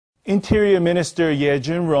Interior Minister Yeh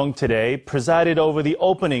Jiunn-rong today presided over the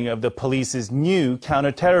opening of the police's new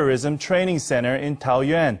Counter-Terrorism training center in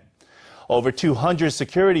Taoyuan. Over 200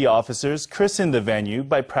 security officers christened the venue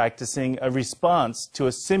by practicing a response to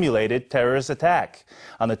a simulated terrorist attack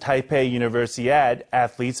on the Taipei Universiade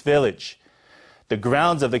Athletes Village. The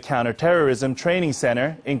grounds of the Counter-Terrorism Training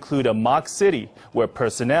Center include a mock city where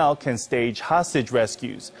personnel can stage hostage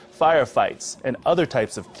rescues, firefights, and other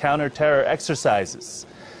types of counter-terror exercises.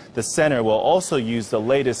 The center will also use the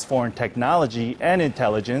latest foreign technology and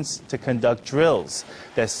intelligence to conduct drills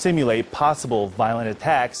that simulate possible violent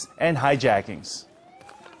attacks and hijackings.